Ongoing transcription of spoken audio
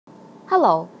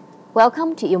Hello,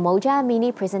 welcome to Umoja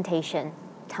mini presentation,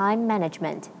 Time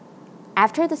Management.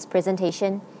 After this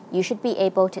presentation, you should be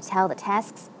able to tell the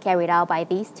tasks carried out by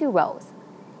these two roles,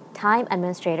 Time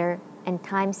Administrator and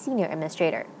Time Senior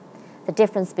Administrator, the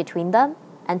difference between them,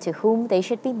 and to whom they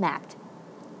should be mapped.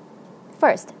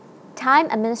 First, Time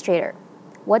Administrator.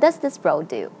 What does this role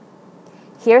do?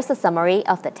 Here's a summary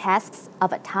of the tasks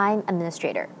of a Time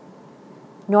Administrator.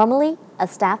 Normally, a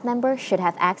staff member should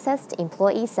have access to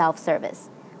Employee Self-Service,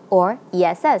 or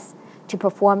ESS, to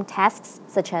perform tasks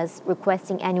such as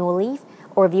requesting annual leave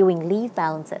or viewing leave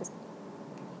balances.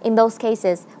 In those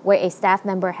cases where a staff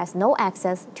member has no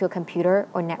access to a computer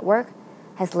or network,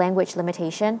 has language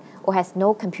limitation, or has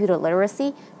no computer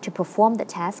literacy to perform the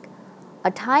task,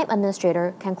 a time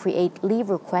administrator can create leave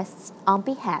requests on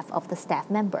behalf of the staff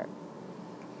member.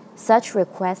 Such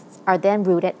requests are then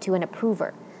routed to an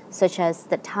approver, such as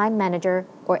the time manager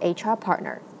or HR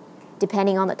partner,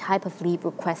 depending on the type of leave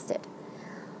requested.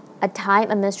 A time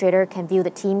administrator can view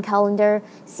the team calendar,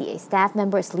 see a staff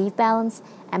member's leave balance,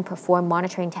 and perform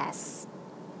monitoring tasks.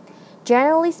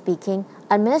 Generally speaking,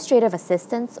 administrative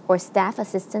assistants or staff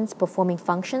assistants performing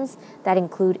functions that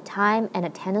include time and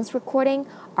attendance recording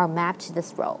are mapped to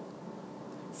this role.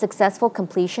 Successful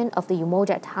completion of the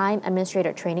Umoja Time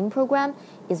Administrator Training Program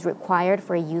is required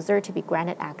for a user to be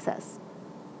granted access.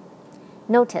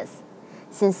 Notice,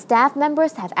 since staff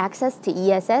members have access to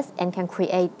ESS and can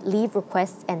create leave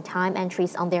requests and time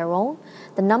entries on their own,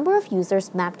 the number of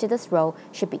users mapped to this role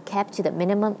should be kept to the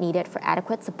minimum needed for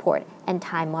adequate support and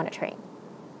time monitoring.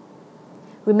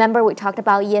 Remember we talked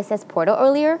about ESS Portal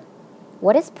earlier?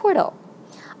 What is Portal?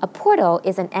 A portal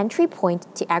is an entry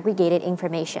point to aggregated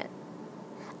information.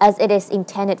 As it is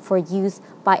intended for use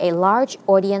by a large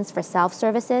audience for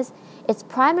self-services, it's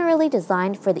primarily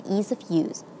designed for the ease of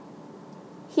use.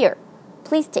 Here,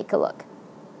 please take a look.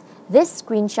 This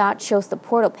screenshot shows the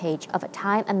portal page of a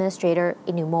time administrator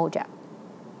in Umoja.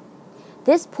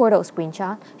 This portal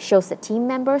screenshot shows the team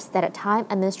members that a time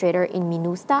administrator in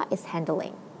MINUSTA is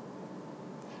handling.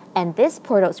 And this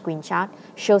portal screenshot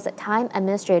shows a time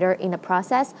administrator in the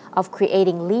process of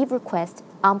creating leave requests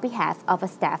on behalf of a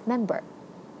staff member.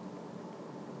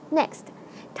 Next,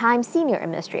 Time Senior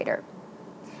Administrator.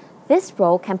 This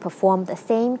role can perform the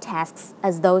same tasks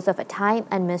as those of a time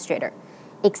administrator,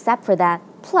 except for that,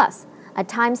 plus, a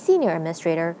time senior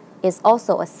administrator is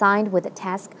also assigned with the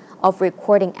task of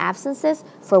recording absences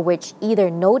for which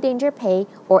either no danger pay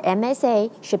or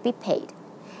MSA should be paid.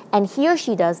 And he or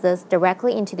she does this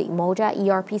directly into the Umoja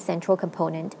ERP Central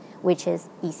component, which is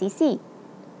ECC.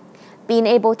 Being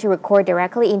able to record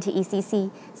directly into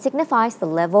ECC signifies the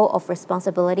level of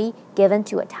responsibility given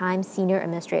to a time senior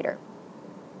administrator.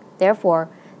 Therefore,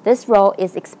 this role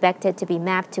is expected to be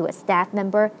mapped to a staff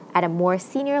member at a more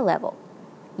senior level,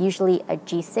 usually a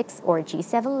G6 or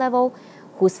G7 level,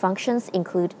 whose functions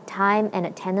include time and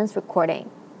attendance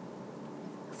recording.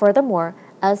 Furthermore,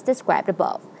 as described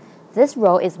above, this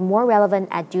role is more relevant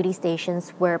at duty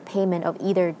stations where payment of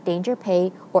either danger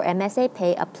pay or MSA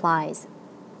pay applies.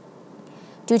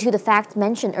 Due to the fact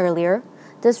mentioned earlier,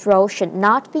 this role should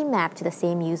not be mapped to the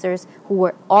same users who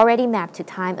were already mapped to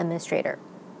time administrator.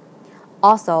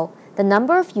 Also, the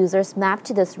number of users mapped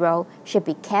to this role should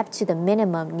be kept to the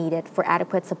minimum needed for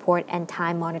adequate support and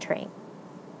time monitoring.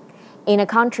 In a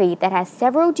country that has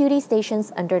several duty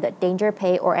stations under the danger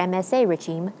pay or MSA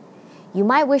regime, you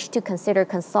might wish to consider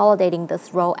consolidating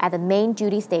this role at the main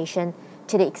duty station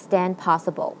to the extent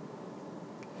possible.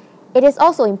 It is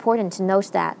also important to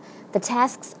note that the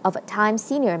tasks of a time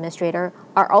senior administrator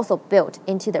are also built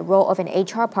into the role of an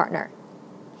HR partner.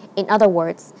 In other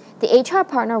words, the HR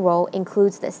partner role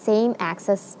includes the same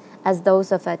access as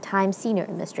those of a time senior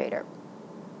administrator.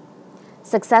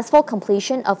 Successful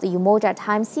completion of the Umoja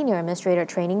Time Senior Administrator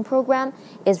Training Program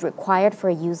is required for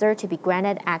a user to be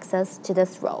granted access to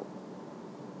this role.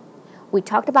 We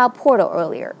talked about Portal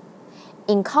earlier.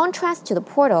 In contrast to the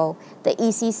portal, the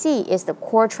ECC is the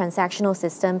core transactional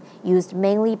system used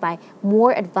mainly by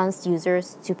more advanced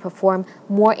users to perform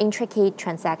more intricate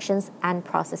transactions and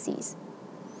processes.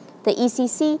 The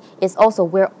ECC is also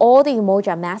where all the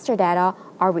Umoja master data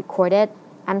are recorded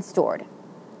and stored.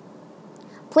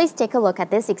 Please take a look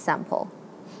at this example.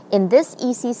 In this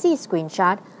ECC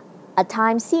screenshot, a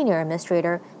time senior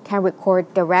administrator can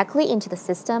record directly into the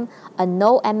system a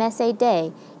no MSA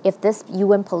day if this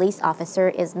UN police officer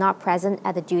is not present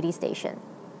at the duty station.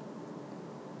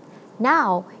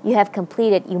 Now you have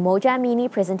completed Umoja mini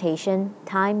presentation,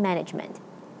 Time Management.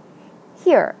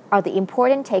 Here are the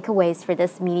important takeaways for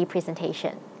this mini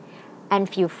presentation, and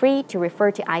feel free to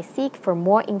refer to iSeek for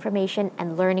more information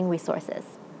and learning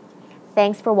resources.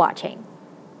 Thanks for watching.